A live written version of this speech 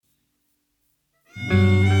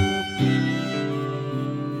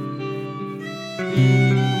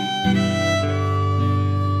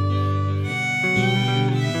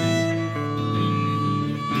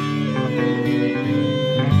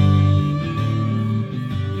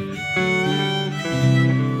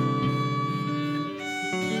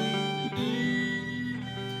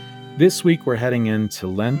This week we're heading into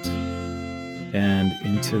Lent and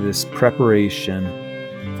into this preparation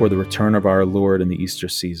for the return of our Lord in the Easter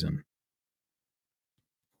season.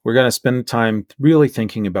 We're going to spend time really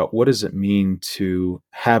thinking about what does it mean to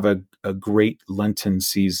have a great Lenten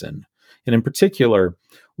season. And in particular,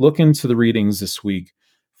 look into the readings this week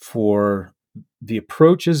for the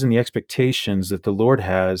approaches and the expectations that the Lord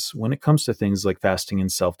has when it comes to things like fasting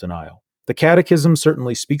and self-denial. The Catechism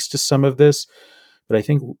certainly speaks to some of this, but I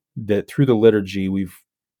think that through the liturgy, we've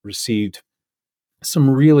received some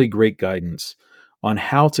really great guidance on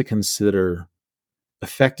how to consider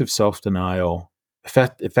effective self-denial,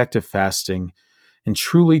 effective fasting, and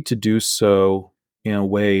truly to do so in a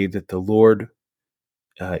way that the Lord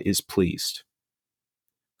is pleased.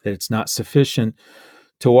 That it's not sufficient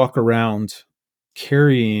to walk around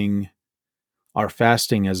carrying our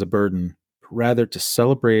fasting as a burden, but rather to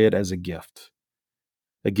celebrate it as a gift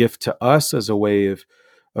to us as a way of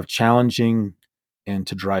challenging and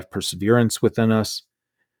to drive perseverance within us,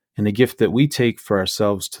 and a gift that we take for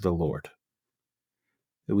ourselves to the Lord.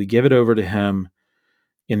 That we give it over to Him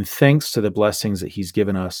in thanks to the blessings that He's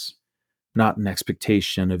given us, not in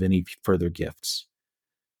expectation of any further gifts.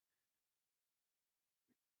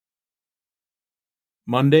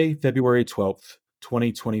 Monday, February 12th,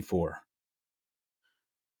 2024.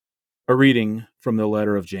 A reading from the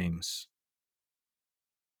letter of James.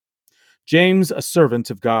 James, a servant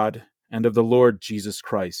of God and of the Lord Jesus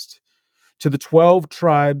Christ, to the 12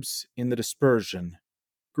 tribes in the dispersion,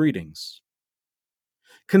 greetings.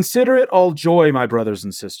 Consider it all joy, my brothers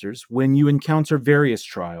and sisters, when you encounter various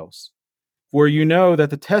trials, for you know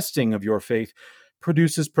that the testing of your faith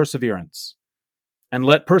produces perseverance. And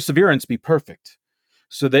let perseverance be perfect,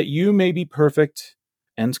 so that you may be perfect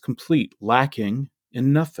and complete, lacking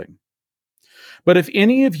in nothing. But if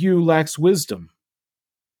any of you lacks wisdom,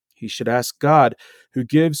 he should ask God, who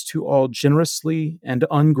gives to all generously and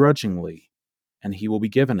ungrudgingly, and he will be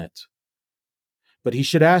given it. But he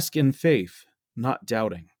should ask in faith, not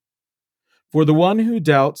doubting. For the one who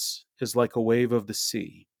doubts is like a wave of the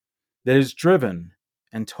sea, that is driven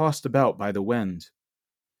and tossed about by the wind.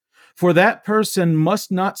 For that person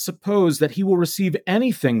must not suppose that he will receive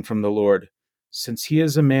anything from the Lord, since he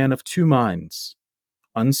is a man of two minds,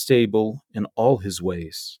 unstable in all his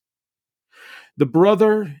ways. The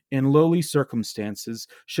brother in lowly circumstances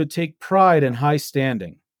should take pride in high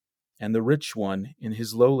standing, and the rich one in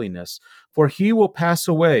his lowliness, for he will pass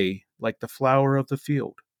away like the flower of the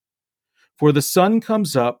field. For the sun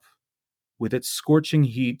comes up with its scorching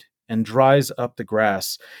heat and dries up the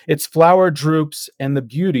grass. Its flower droops, and the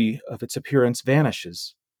beauty of its appearance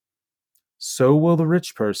vanishes. So will the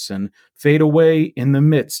rich person fade away in the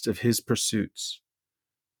midst of his pursuits.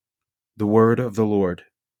 The word of the Lord.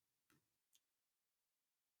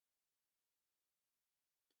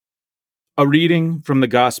 A reading from the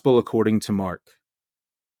Gospel according to Mark.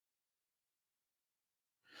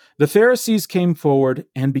 The Pharisees came forward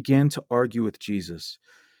and began to argue with Jesus,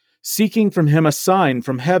 seeking from him a sign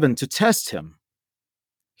from heaven to test him.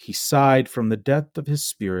 He sighed from the depth of his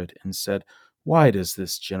spirit and said, "Why does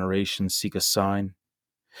this generation seek a sign?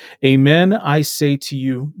 Amen, I say to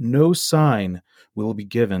you, no sign will be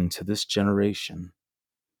given to this generation."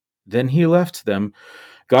 Then he left them,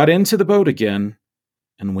 got into the boat again,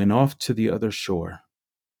 and went off to the other shore.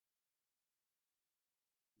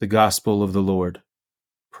 The Gospel of the Lord.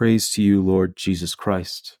 Praise to you, Lord Jesus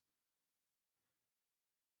Christ.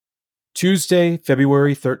 Tuesday,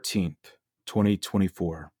 February 13th,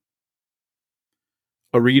 2024.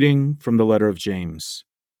 A reading from the letter of James.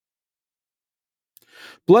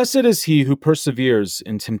 Blessed is he who perseveres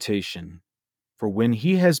in temptation, for when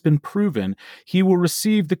he has been proven, he will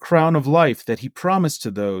receive the crown of life that he promised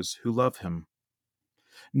to those who love him.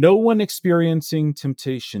 No one experiencing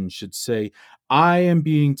temptation should say, "I am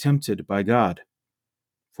being tempted by God."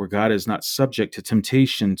 For God is not subject to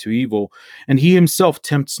temptation to evil, and he himself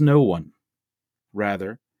tempts no one.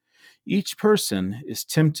 Rather, each person is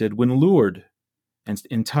tempted when lured and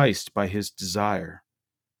enticed by his desire.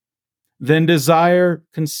 Then desire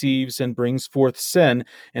conceives and brings forth sin,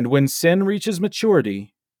 and when sin reaches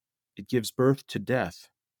maturity, it gives birth to death.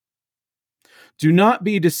 Do not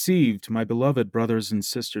be deceived, my beloved brothers and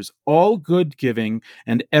sisters. All good giving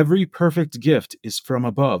and every perfect gift is from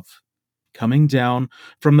above, coming down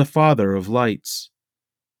from the Father of lights,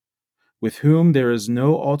 with whom there is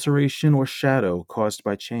no alteration or shadow caused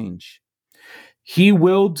by change. He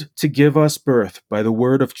willed to give us birth by the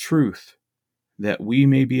word of truth, that we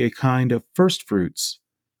may be a kind of firstfruits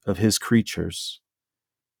of his creatures.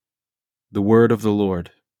 The word of the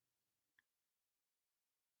Lord.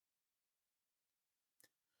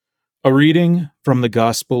 A reading from the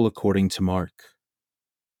Gospel according to Mark.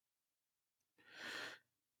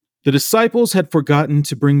 The disciples had forgotten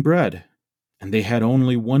to bring bread, and they had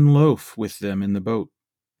only one loaf with them in the boat.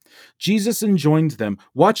 Jesus enjoined them,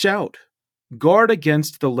 "Watch out! Guard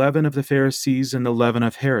against the leaven of the Pharisees and the leaven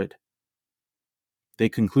of Herod." They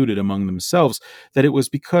concluded among themselves that it was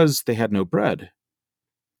because they had no bread.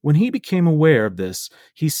 When he became aware of this,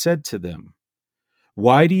 he said to them,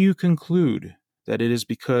 "Why do you conclude that it is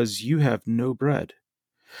because you have no bread?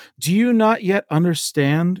 Do you not yet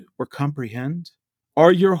understand or comprehend?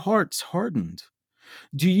 Are your hearts hardened?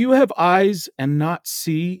 Do you have eyes and not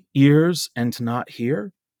see, ears and not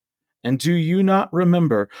hear? And do you not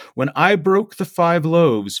remember when I broke the 5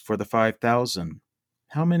 loaves for the 5,000?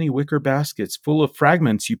 How many wicker baskets full of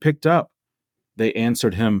fragments you picked up?" They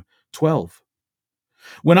answered him, 12.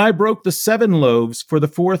 "When I broke the 7 loaves for the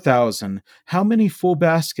 4,000, how many full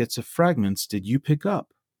baskets of fragments did you pick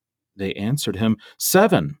up?" They answered him,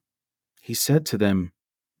 7. He said to them,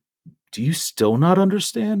 "Do you still not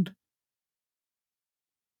understand?"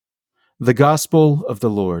 The Gospel of the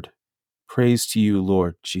Lord. Praise to you,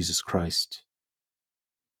 Lord Jesus Christ.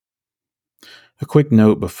 A quick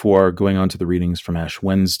note before going on to the readings from Ash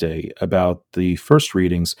Wednesday about the first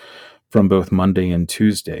readings from both Monday and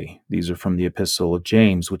Tuesday. These are from the Epistle of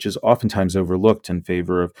James, which is oftentimes overlooked in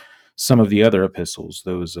favor of some of the other epistles,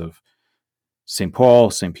 those of St.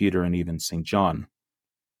 Paul, St. Peter, and even St. John.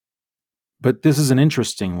 But this is an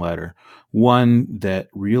interesting letter, one that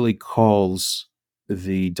really calls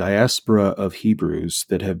the diaspora of Hebrews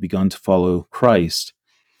that have begun to follow Christ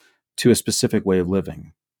to a specific way of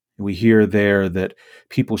living. We hear there that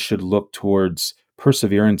people should look towards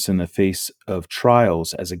perseverance in the face of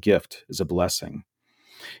trials as a gift, as a blessing.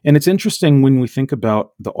 And it's interesting when we think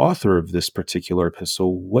about the author of this particular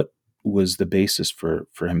epistle, what was the basis for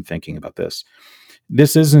him thinking about this?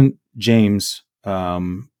 This isn't James,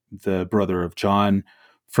 the brother of John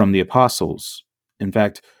from the apostles. In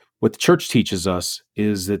fact, what the church teaches us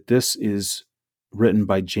is that this is written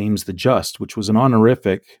by James the Just, which was an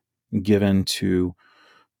honorific given to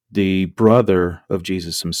the brother of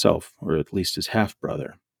Jesus himself, or at least his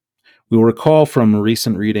half-brother. We will recall from a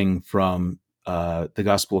recent reading from the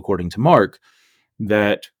Gospel according to Mark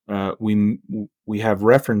that we have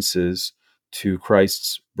references to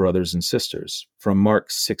Christ's brothers and sisters. From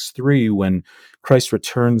Mark 6:3, when Christ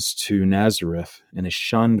returns to Nazareth and is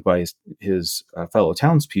shunned by his fellow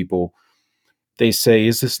townspeople, they say,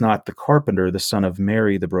 "Is this not the carpenter, the son of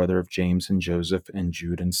Mary, the brother of James and Joseph and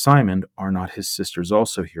Jude and Simon? Are not his sisters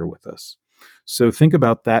also here with us?" So think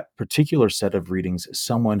about that particular set of readings as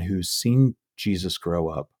someone who's seen Jesus grow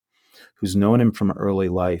up, who's known him from early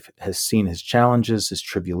life, has seen his challenges, his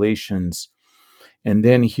tribulations, and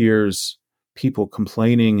then hears people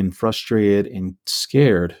complaining and frustrated and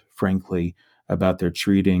scared, frankly, about their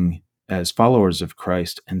treating as followers of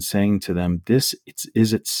Christ, and saying to them, this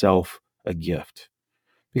is itself a gift.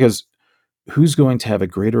 Because who's going to have a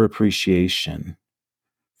greater appreciation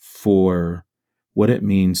for what it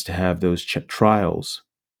means to have those trials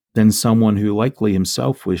than someone who likely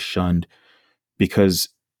himself was shunned because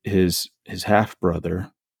his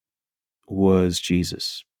half-brother was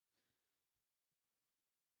Jesus.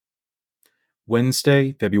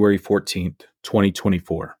 Wednesday, February 14th,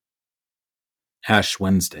 2024. Ash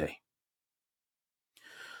Wednesday.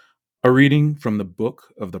 A reading from the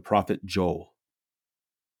book of the prophet Joel.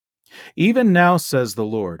 "Even now, says the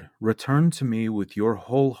Lord, return to me with your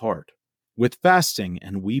whole heart, with fasting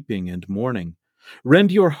and weeping and mourning.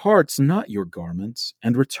 Rend your hearts, not your garments,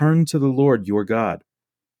 and return to the Lord your God.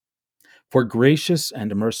 For gracious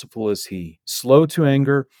and merciful is he, slow to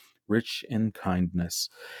anger, rich in kindness,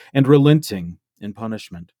 and relenting in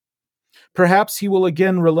punishment. Perhaps he will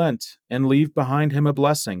again relent and leave behind him a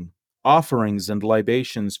blessing, offerings and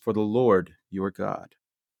libations for the Lord your God.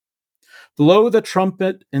 Blow the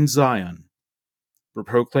trumpet in Zion.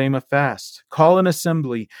 Proclaim a fast, call an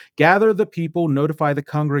assembly, gather the people, notify the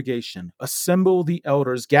congregation, assemble the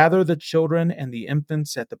elders, gather the children and the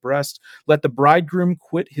infants at the breast. Let the bridegroom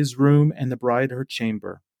quit his room and the bride her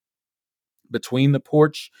chamber. Between the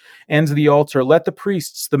porch and the altar, let the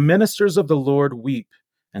priests, the ministers of the Lord, weep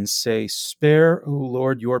and say, Spare, O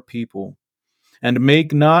Lord, your people, and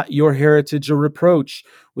make not your heritage a reproach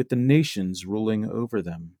with the nations ruling over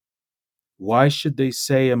them. Why should they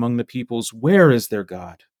say among the peoples, Where is their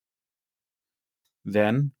God?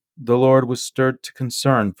 Then the Lord was stirred to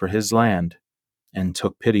concern for his land and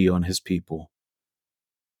took pity on his people."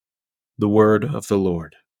 The word of the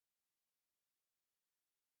Lord.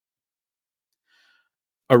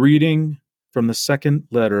 A reading from the second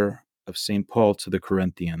letter of St. Paul to the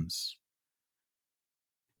Corinthians.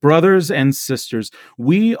 Brothers and sisters,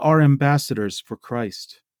 we are ambassadors for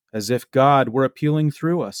Christ, as if God were appealing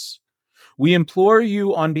through us. We implore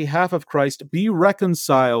you on behalf of Christ, be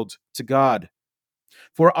reconciled to God.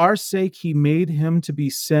 For our sake, he made him to be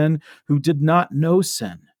sin who did not know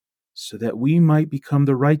sin, so that we might become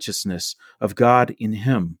the righteousness of God in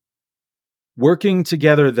him. Working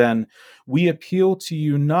together, then, we appeal to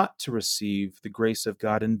you not to receive the grace of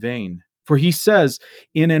God in vain. For he says,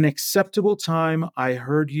 in an acceptable time I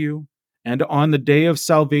heard you, and on the day of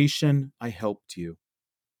salvation I helped you.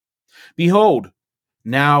 Behold,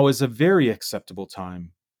 now is a very acceptable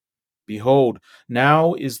time. Behold,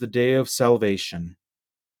 now is the day of salvation.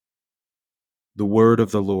 The word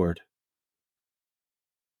of the Lord.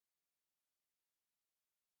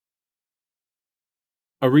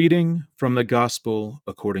 A reading from the Gospel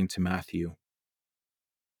according to Matthew.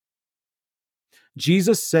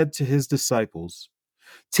 Jesus said to his disciples,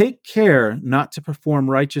 "Take care not to perform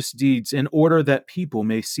righteous deeds in order that people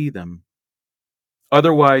may see them.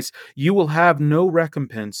 Otherwise, you will have no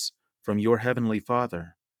recompense from your heavenly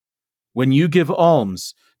Father. When you give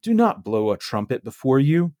alms, do not blow a trumpet before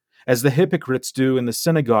you, as the hypocrites do in the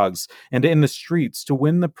synagogues and in the streets to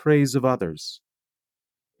win the praise of others.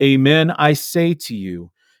 Amen, I say to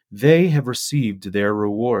you, they have received their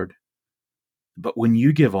reward. But when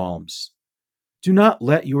you give alms, do not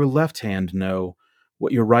let your left hand know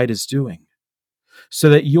what your right is doing, so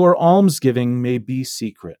that your almsgiving may be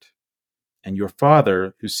secret, and your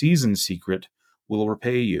Father who sees in secret will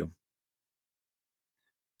repay you.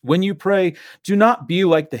 When you pray, do not be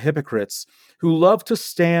like the hypocrites who love to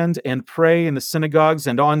stand and pray in the synagogues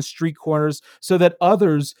and on street corners so that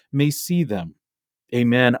others may see them.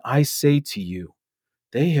 Amen, I say to you,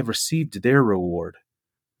 they have received their reward.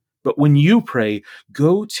 But when you pray,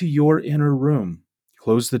 go to your inner room,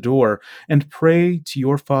 close the door, and pray to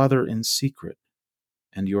your Father in secret.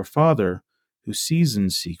 And your Father, who sees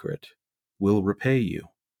in secret, will repay you.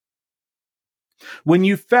 When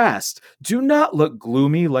you fast, do not look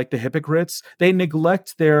gloomy like the hypocrites. They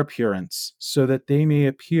neglect their appearance, so that they may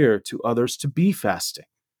appear to others to be fasting.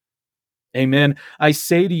 Amen. I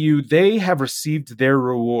say to you, they have received their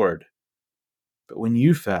reward. But when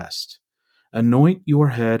you fast, anoint your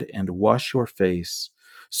head and wash your face,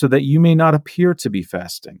 so that you may not appear to be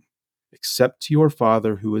fasting, except to your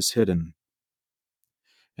Father who is hidden.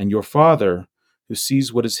 And your Father, who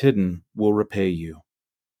sees what is hidden, will repay you.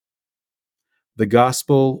 The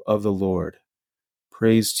Gospel of the Lord.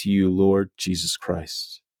 Praise to you, Lord Jesus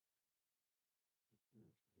Christ.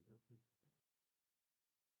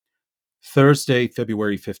 Thursday,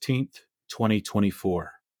 February 15th,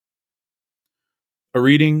 2024. A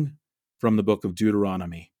reading from the book of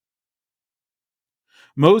Deuteronomy.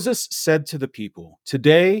 Moses said to the people,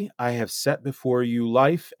 "Today I have set before you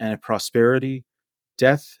life and prosperity,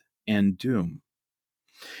 death and doom.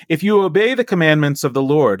 If you obey the commandments of the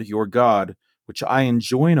Lord your God, which I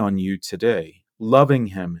enjoin on you today, loving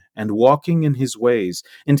him and walking in his ways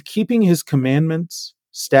and keeping his commandments,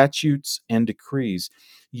 statutes, and decrees,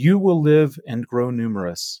 you will live and grow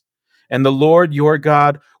numerous. And the Lord your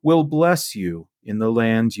God will bless you in the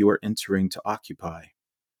land you are entering to occupy.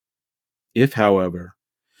 If, however,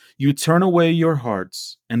 you turn away your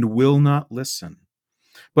hearts and will not listen,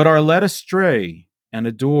 but are led astray and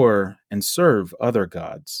adore and serve other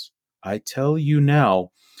gods, I tell you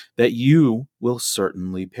now that you will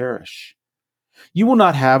certainly perish. You will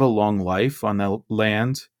not have a long life on the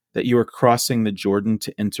land that you are crossing the Jordan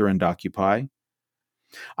to enter and occupy.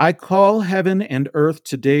 I call heaven and earth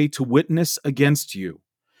today to witness against you.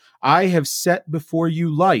 I have set before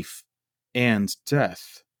you life and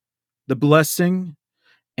death, the blessing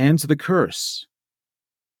and the curse.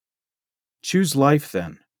 Choose life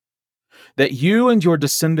then, that you and your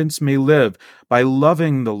descendants may live by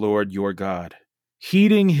loving the Lord your God,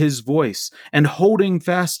 heeding his voice, and holding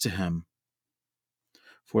fast to him.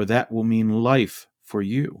 For that will mean life for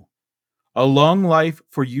you, a long life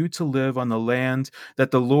for you to live on the land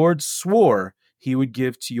that the Lord swore he would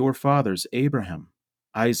give to your fathers, Abraham,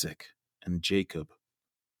 Isaac, and Jacob."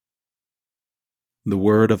 The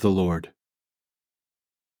word of the Lord.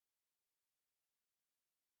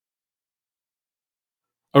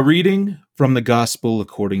 A reading from the Gospel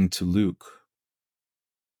according to Luke.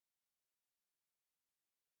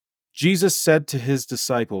 Jesus said to his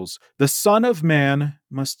disciples, "The Son of Man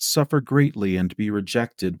must suffer greatly and be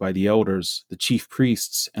rejected by the elders, the chief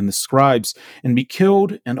priests, and the scribes, and be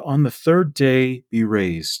killed, and on the third day be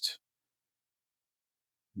raised."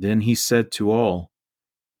 Then he said to all,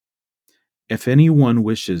 "If anyone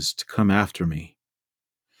wishes to come after me,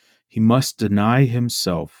 he must deny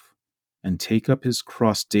himself and take up his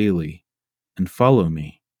cross daily and follow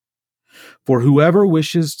me. For whoever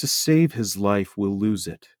wishes to save his life will lose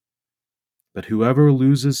it, but whoever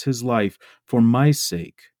loses his life for my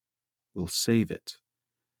sake will save it.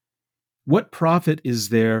 What profit is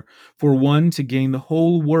there for one to gain the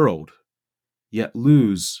whole world, yet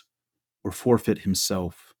lose or forfeit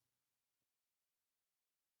himself?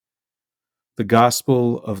 The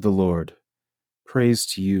Gospel of the Lord. Praise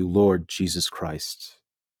to you, Lord Jesus Christ.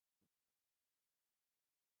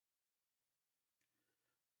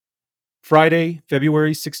 Friday,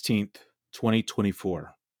 February 16th,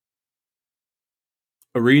 2024.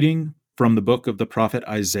 A reading from the book of the prophet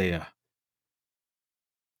Isaiah.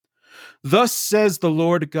 Thus says the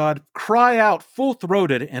Lord God, cry out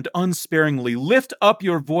full-throated and unsparingly, lift up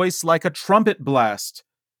your voice like a trumpet blast.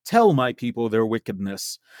 Tell my people their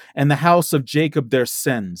wickedness, and the house of Jacob their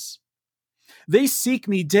sins. They seek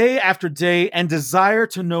me day after day and desire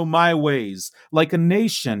to know my ways, like a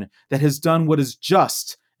nation that has done what is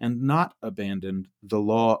just and not abandoned the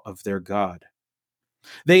law of their God.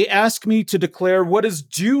 They ask me to declare what is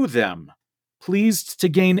due them, pleased to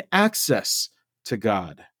gain access to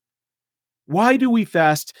God. Why do we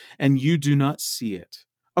fast and you do not see it?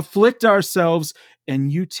 Afflict ourselves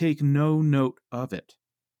and you take no note of it.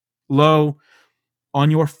 Lo, on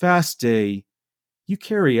your fast day, you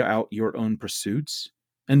carry out your own pursuits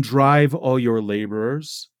and drive all your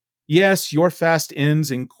laborers. Yes, your fast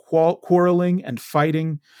ends in quarreling and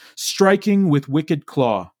fighting, striking with wicked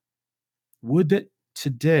claw. Would that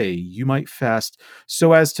today you might fast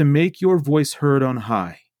so as to make your voice heard on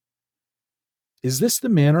high. Is this the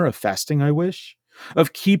manner of fasting I wish?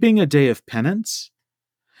 Of keeping a day of penance?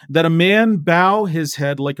 That a man bow his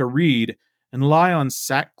head like a reed and lie on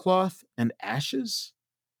sackcloth and ashes?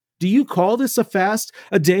 Do you call this a fast,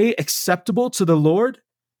 a day acceptable to the Lord?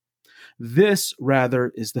 This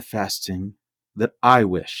rather is the fasting that I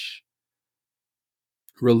wish.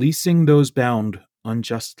 Releasing those bound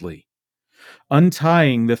unjustly,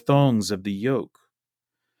 untying the thongs of the yoke,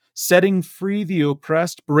 setting free the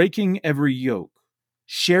oppressed, breaking every yoke,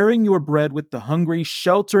 sharing your bread with the hungry,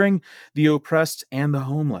 sheltering the oppressed and the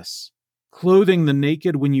homeless, clothing the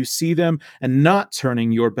naked when you see them, and not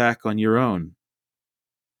turning your back on your own.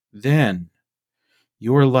 Then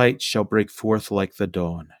your light shall break forth like the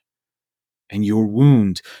dawn, and your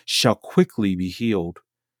wound shall quickly be healed.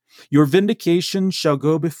 Your vindication shall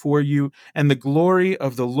go before you, and the glory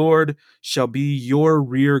of the Lord shall be your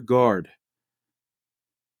rear guard.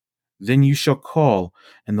 Then you shall call,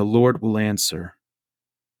 and the Lord will answer.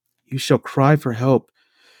 You shall cry for help,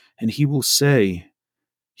 and he will say,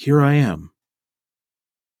 Here I am.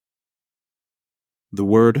 The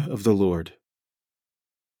word of the Lord.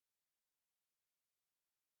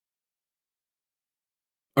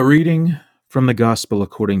 A reading from the Gospel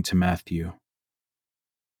according to Matthew.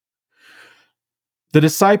 The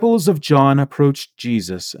disciples of John approached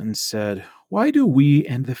Jesus and said, Why do we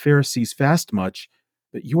and the Pharisees fast much,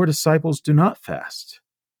 but your disciples do not fast?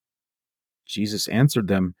 Jesus answered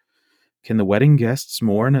them, Can the wedding guests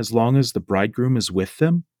mourn as long as the bridegroom is with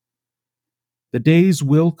them? The days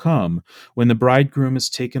will come when the bridegroom is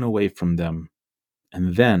taken away from them,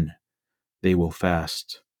 and then they will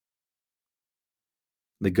fast.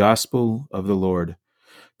 The Gospel of the Lord.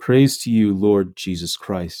 Praise to you, Lord Jesus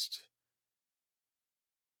Christ.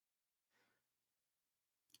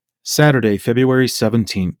 Saturday, February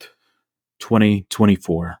 17th,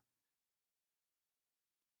 2024.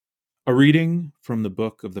 A reading from the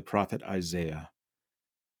book of the prophet Isaiah.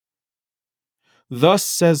 Thus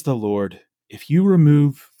says the Lord, if you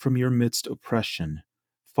remove from your midst oppression,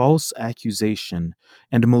 false accusation,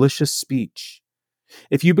 and malicious speech,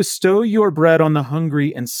 if you bestow your bread on the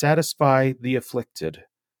hungry and satisfy the afflicted,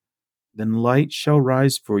 then light shall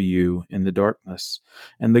rise for you in the darkness,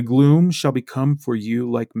 and the gloom shall become for you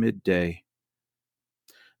like midday.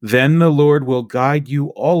 Then the Lord will guide you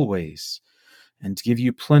always, and give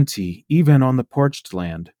you plenty, even on the parched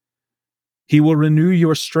land. He will renew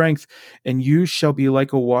your strength, and you shall be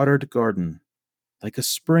like a watered garden, like a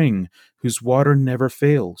spring whose water never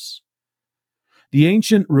fails. The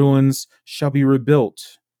ancient ruins shall be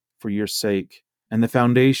rebuilt for your sake, and the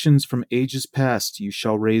foundations from ages past you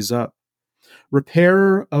shall raise up.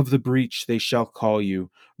 Repairer of the breach they shall call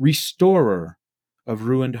you, restorer of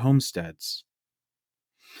ruined homesteads.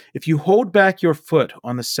 If you hold back your foot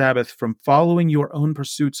on the Sabbath from following your own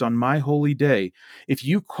pursuits on my holy day, if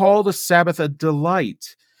you call the Sabbath a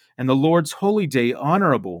delight and the Lord's holy day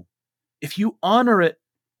honorable, if you honor it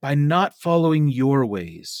by not following your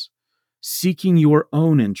ways, seeking your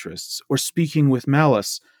own interests, or speaking with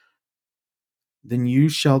malice, then you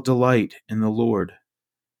shall delight in the Lord,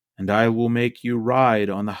 and I will make you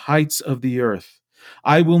ride on the heights of the earth.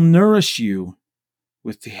 I will nourish you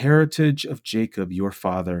with the heritage of Jacob your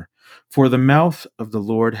father, for the mouth of the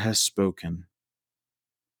Lord has spoken.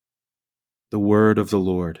 The word of the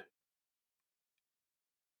Lord.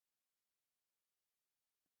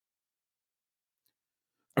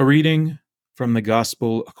 A reading from the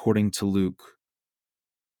Gospel according to Luke.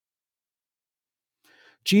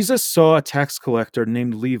 Jesus saw a tax collector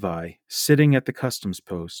named Levi sitting at the customs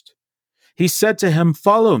post. He said to him,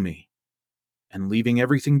 "Follow me." And leaving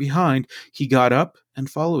everything behind, he got up and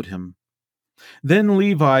followed him. Then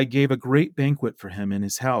Levi gave a great banquet for him in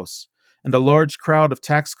his house, and a large crowd of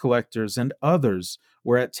tax collectors and others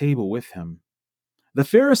were at table with him. The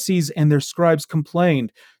Pharisees and their scribes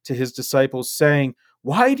complained to his disciples, saying,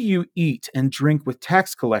 "Why do you eat and drink with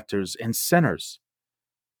tax collectors and sinners?"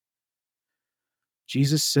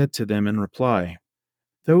 Jesus said to them in reply,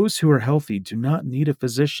 "Those who are healthy do not need a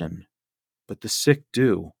physician, but the sick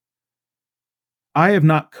do. I have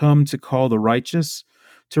not come to call the righteous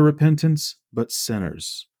to repentance, but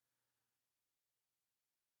sinners."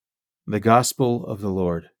 The Gospel of the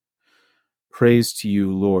Lord. Praise to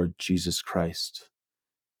you, Lord Jesus Christ.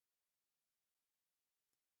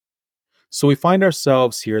 So we find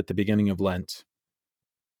ourselves here at the beginning of Lent,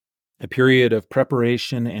 a period of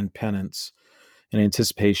preparation and penance in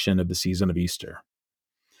anticipation of the season of Easter.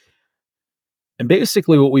 And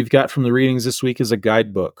basically, what we've got from the readings this week is a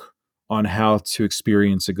guidebook on how to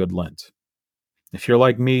experience a good Lent. If you're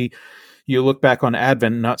like me, you look back on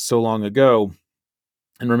Advent not so long ago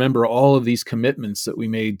and remember all of these commitments that we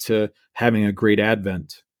made to having a great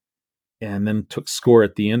Advent, and then took score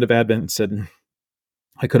at the end of Advent and said,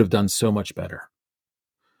 I could have done so much better.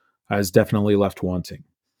 I was definitely left wanting.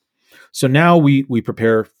 So now we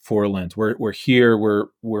prepare for Lent. We're here.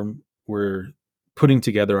 We're putting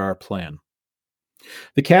together our plan.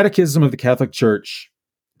 The Catechism of the Catholic Church,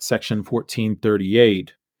 section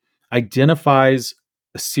 1438, identifies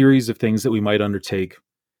a series of things that we might undertake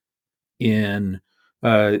in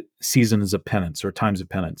seasons of penance or times of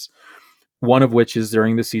penance. One of which is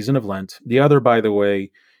during the season of Lent. The other, by the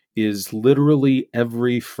way, is literally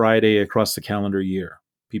every Friday across the calendar year.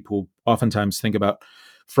 People oftentimes think about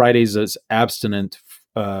Fridays as abstinent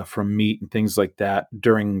from meat and things like that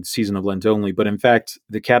during the season of Lent only. But in fact,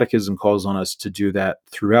 the Catechism calls on us to do that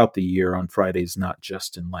throughout the year on Fridays, not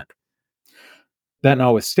just in Lent. That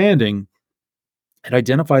notwithstanding, it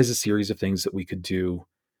identifies a series of things that we could do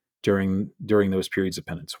during those periods of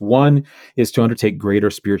penance. One is to undertake greater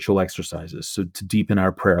spiritual exercises, so to deepen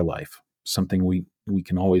our prayer life, something we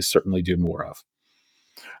can always certainly do more of.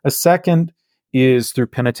 A second is through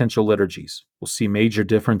penitential liturgies. We'll see major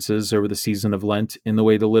differences over the season of Lent in the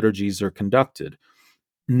way the liturgies are conducted.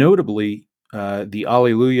 Notably, the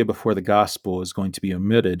Alleluia before the Gospel is going to be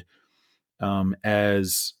omitted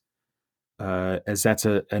as that's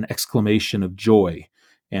an exclamation of joy,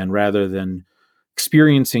 and rather than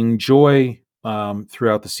experiencing joy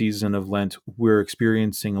throughout the season of Lent, we're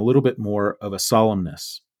experiencing a little bit more of a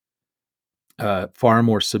solemnness, far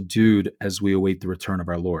more subdued as we await the return of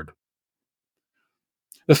our Lord.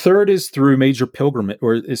 The third is through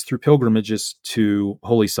pilgrimages to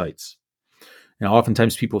holy sites. Now,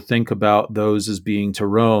 oftentimes people think about those as being to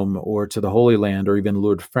Rome or to the Holy Land or even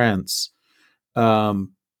Lourdes, France.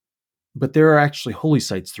 But there are actually holy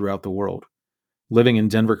sites throughout the world. Living in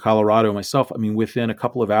Denver, Colorado myself, within a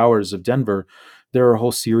couple of hours of Denver, there are a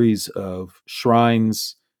whole series of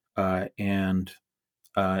shrines and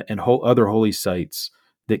other holy sites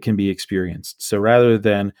that can be experienced. So rather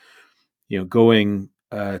than going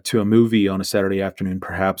to a movie on a Saturday afternoon,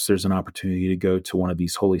 perhaps there's an opportunity to go to one of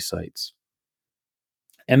these holy sites.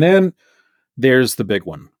 And then there's the big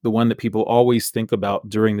one, the one that people always think about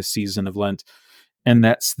during the season of Lent, and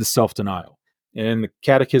that's the self-denial. And the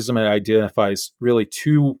Catechism identifies really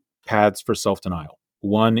two paths for self-denial.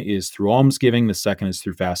 One is through almsgiving, the second is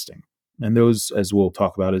through fasting. And those, as we'll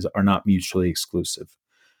talk about, are not mutually exclusive.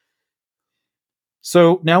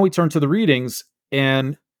 So now we turn to the readings,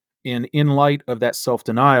 and in light of that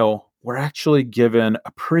self-denial, we're actually given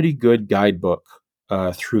a pretty good guidebook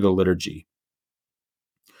through the liturgy.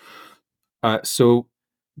 So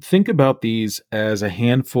think about these as a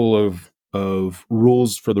handful of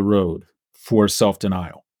rules for the road for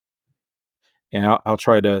self-denial. And I'll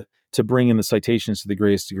try to bring in the citations to the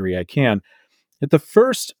greatest degree I can. At the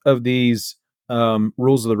first of these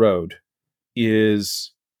rules of the road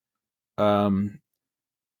is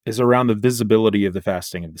around the visibility of the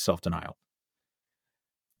fasting and the self-denial.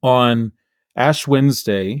 On Ash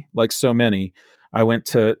Wednesday, like so many, I went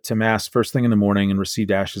to Mass first thing in the morning and received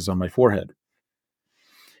ashes on my forehead.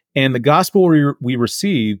 And the gospel we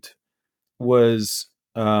received was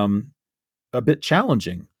a bit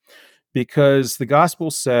challenging, because the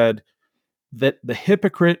gospel said that the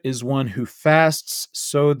hypocrite is one who fasts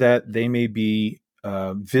so that they may be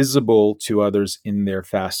visible to others in their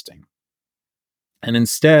fasting. And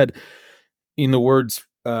instead, in the words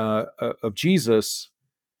of Jesus,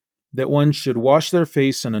 that one should wash their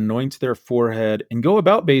face and anoint their forehead and go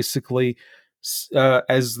about basically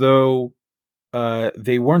as though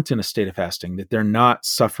they weren't in a state of fasting, that they're not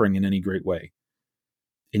suffering in any great way.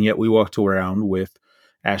 And yet we walked around with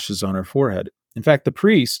ashes on our forehead. In fact, the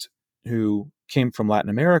priest who came from Latin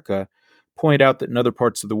America pointed out that in other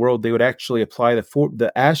parts of the world, they would actually apply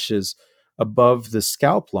the ashes above the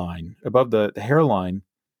scalp line, above the hairline,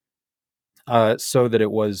 so that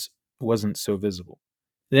it wasn't so visible.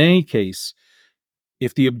 In any case,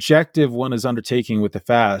 if the objective one is undertaking with the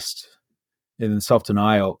fast and in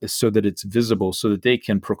self-denial is so that it's visible, so that they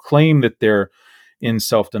can proclaim that they're in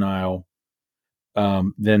self-denial,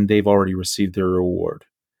 then they've already received their reward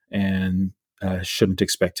and shouldn't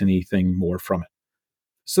expect anything more from it.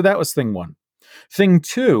 So that was thing one. Thing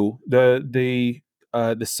two, the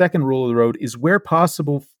second rule of the road is, where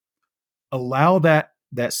possible, allow that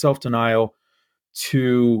self-denial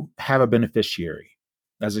to have a beneficiary.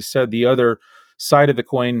 As I said, the other side of the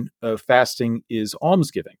coin of fasting is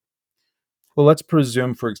almsgiving. Well, let's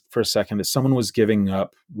presume for a second that someone was giving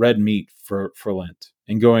up red meat for Lent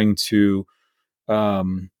and going to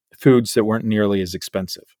foods that weren't nearly as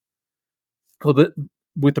expensive. Well,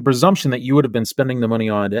 with the presumption that you would have been spending the money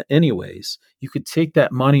on it anyways, you could take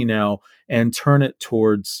that money now and turn it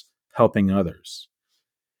towards helping others.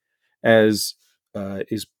 As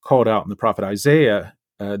is called out in the prophet Isaiah,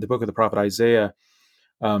 the book of the prophet Isaiah,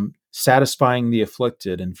 satisfying the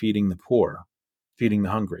afflicted and feeding the poor, feeding the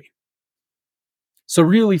hungry. So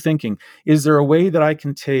really thinking, is there a way that I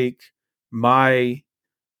can take my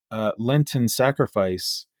Lenten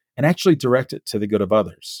sacrifice and actually direct it to the good of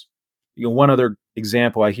others? One other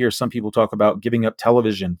example, I hear some people talk about giving up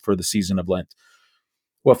television for the season of Lent.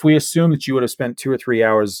 Well, if we assume that you would have spent 2 or 3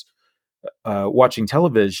 hours watching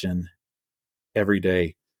television every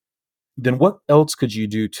day, then what else could you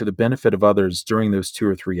do to the benefit of others during those 2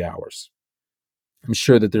 or 3 hours? I'm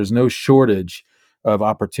sure that there's no shortage of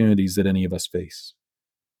opportunities that any of us face.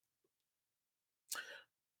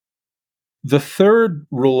 The third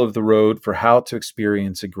rule of the road for how to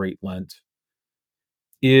experience a great Lent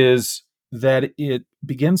is that it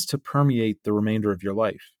begins to permeate the remainder of your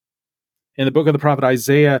life. In the book of the prophet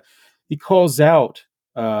Isaiah, he calls out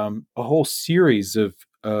a whole series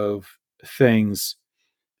of things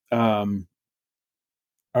around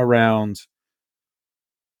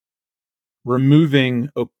removing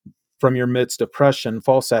from your midst oppression,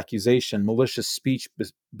 false accusation, malicious speech,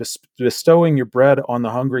 bestowing your bread on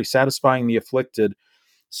the hungry, satisfying the afflicted,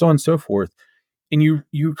 so on and so forth. And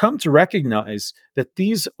you come to recognize that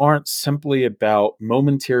these aren't simply about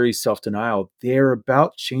momentary self-denial. They're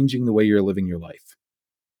about changing the way you're living your life.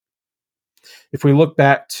 If we look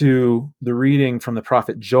back to the reading from the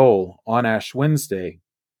prophet Joel on Ash Wednesday,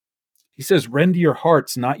 he says, "Rend your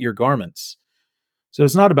hearts, not your garments." So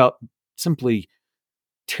it's not about simply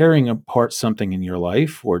tearing apart something in your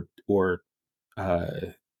life or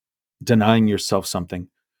denying yourself something,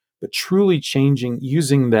 but truly changing,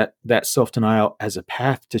 using that self-denial as a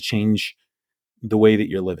path to change the way that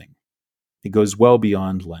you're living. It goes well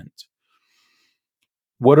beyond Lent.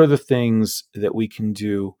 What are the things that we can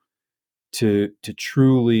do to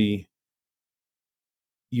truly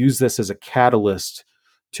use this as a catalyst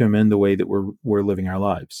to amend the way that we're living our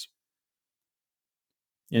lives?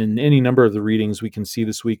 In any number of the readings we can see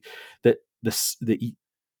this week that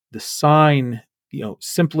the sign,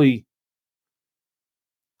 simply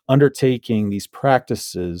undertaking these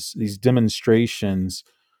practices, these demonstrations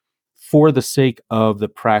for the sake of the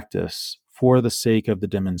practice, for the sake of the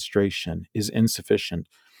demonstration, is insufficient.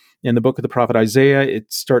 In the book of the prophet Isaiah,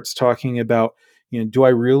 it starts talking about, do I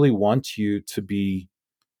really want you to be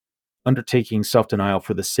undertaking self-denial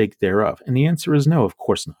for the sake thereof? And the answer is no, of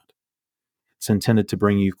course not. It's intended to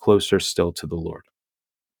bring you closer still to the Lord.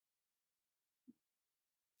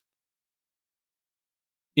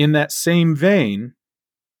 In that same vein,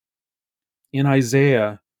 in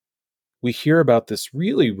Isaiah, we hear about this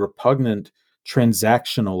really repugnant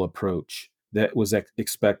transactional approach that was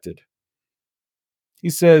expected.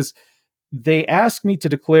 He says, "They ask me to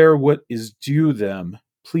declare what is due them,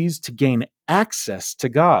 pleased to gain access to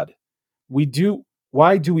God.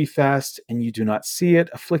 Why do we fast and you do not see it,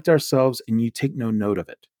 afflict ourselves and you take no note of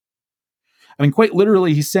it?" I mean, quite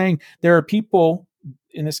literally, he's saying there are people,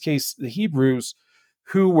 in this case, the Hebrews,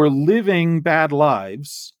 who were living bad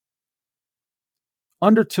lives,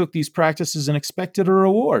 undertook these practices and expected a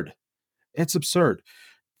reward. It's absurd.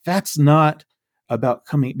 That's not about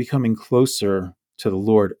becoming closer to the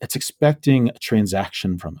Lord. It's expecting a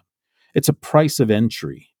transaction from him. It's a price of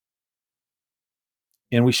entry.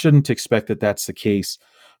 And we shouldn't expect that that's the case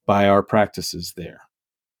by our practices there,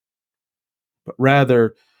 but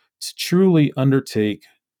rather to truly undertake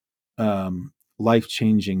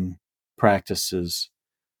life-changing practices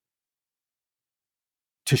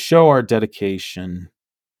to show our dedication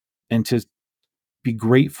and to be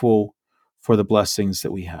grateful for the blessings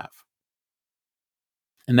that we have.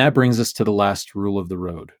 And that brings us to the last rule of the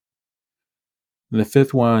road. The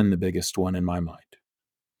fifth one, the biggest one in my mind.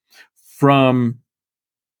 From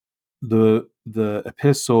the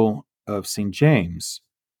epistle of St. James,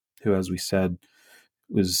 who, as we said,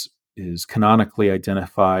 is canonically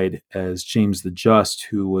identified as James the Just,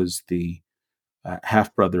 who was the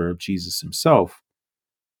half-brother of Jesus himself.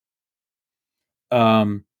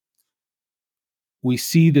 We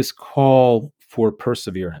see this call for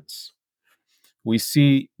perseverance. We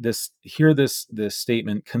hear this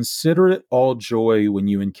statement: consider it all joy when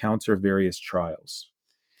you encounter various trials.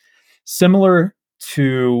 Similar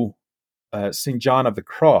to St. John of the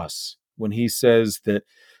Cross, when he says that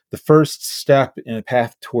the first step in a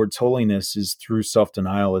path towards holiness is through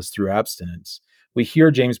self-denial, is through abstinence. We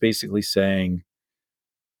hear James basically saying,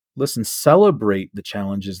 listen, celebrate the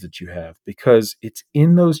challenges that you have, because it's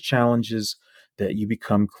in those challenges that you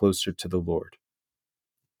become closer to the Lord.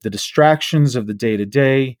 The distractions of the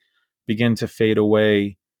day-to-day begin to fade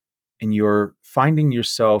away, and you're finding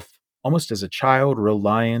yourself almost as a child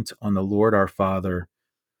reliant on the Lord our Father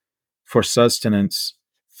for sustenance,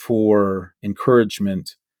 for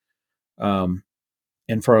encouragement, and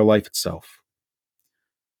for our life itself.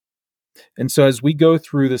 And so as we go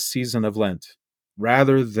through this season of Lent,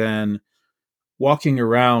 rather than walking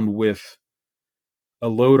around with a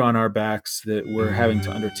load on our backs that we're having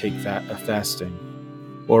to undertake a fasting,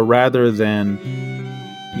 or rather than,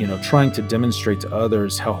 trying to demonstrate to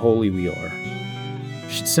others how holy we are,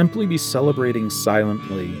 we should simply be celebrating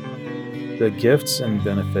silently the gifts and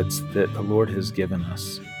benefits that the Lord has given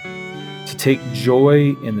us, to take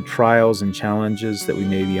joy in the trials and challenges that we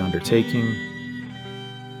may be undertaking,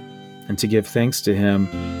 and to give thanks to Him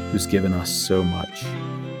who's given us so much.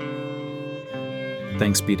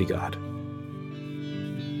 Thanks be to God.